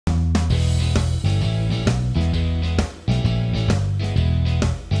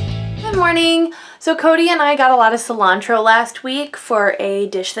morning. So Cody and I got a lot of cilantro last week for a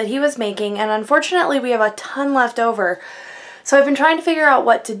dish that he was making, and unfortunately we have a ton left over. So I've been trying to figure out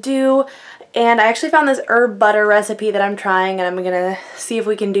what to do, and I actually found this herb butter recipe that I'm trying, and I'm gonna see if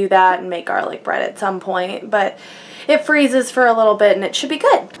we can do that and make garlic bread at some point. But it freezes for a little bit and it should be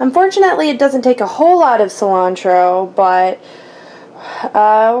good. Unfortunately, it doesn't take a whole lot of cilantro, but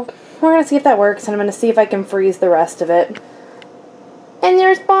we're gonna see if that works, and I'm gonna see if I can freeze the rest of it. And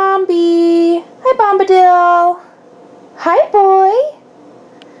there's Bomby. Hi, Bombadil. Hi, boy.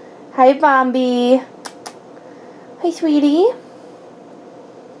 Hi, Bomby. Hi, sweetie.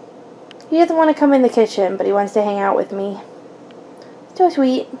 He doesn't want to come in the kitchen, but he wants to hang out with me. So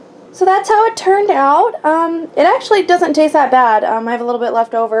sweet. So that's how it turned out. It actually doesn't taste that bad. I have a little bit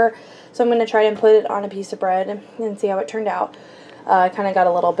left over, so I'm going to try and put it on a piece of bread and see how it turned out. I kind of got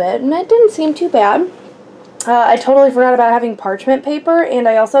a little bit, and it didn't seem too bad. I totally forgot about having parchment paper, and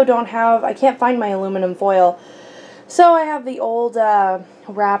I also I can't find my aluminum foil. So I have the old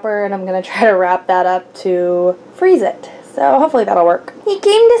wrapper, and I'm going to try to wrap that up to freeze it. So hopefully that'll work. He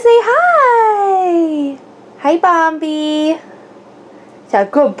came to say hi! Hi, Bomby! He's a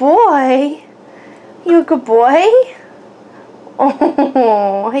good boy. You a good boy?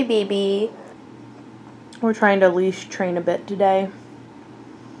 Oh, hi, baby. We're trying to leash train a bit today.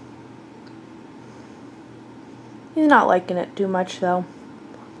 He's not liking it too much, though.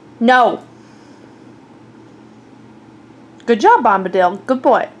 No! Good job, Bombadil. Good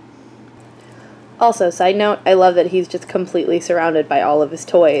boy. Also, side note, I love that he's just completely surrounded by all of his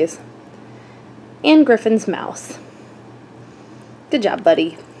toys. And Griffin's mouse. Good job,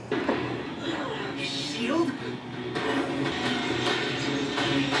 buddy. Shield?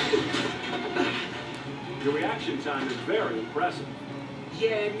 Your reaction time is very impressive.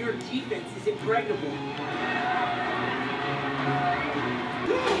 Yeah, and your defense is impregnable.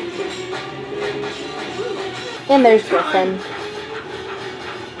 And there's Griffin.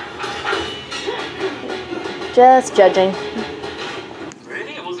 Just judging.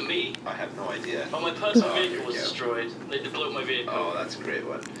 Really? It wasn't me. I have no idea. Oh, my personal vehicle was destroyed. They blew up my vehicle. Oh, that's a great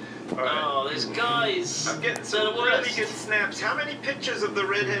one. Oh, there's guys. I'm getting They're some the really worst. good snaps. How many pictures of the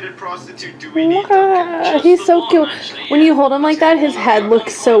red-headed prostitute do we need, Duncan? Wow, he's so cute. When you hold him like that, his head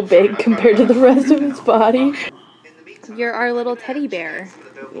looks so big compared to the rest of his body. You're our little teddy bear.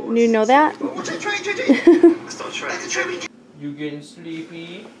 You know that? You getting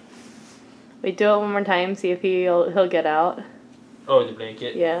sleepy? Wait, do it one more time, see if he'll get out. Oh, the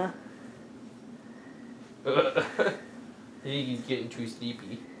blanket? Yeah. I think he's getting too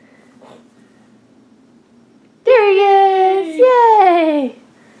sleepy. There he is! Yay!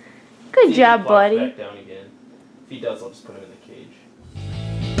 Good See if job, he plops buddy. back down again. If he does, I'll just put him in the cage.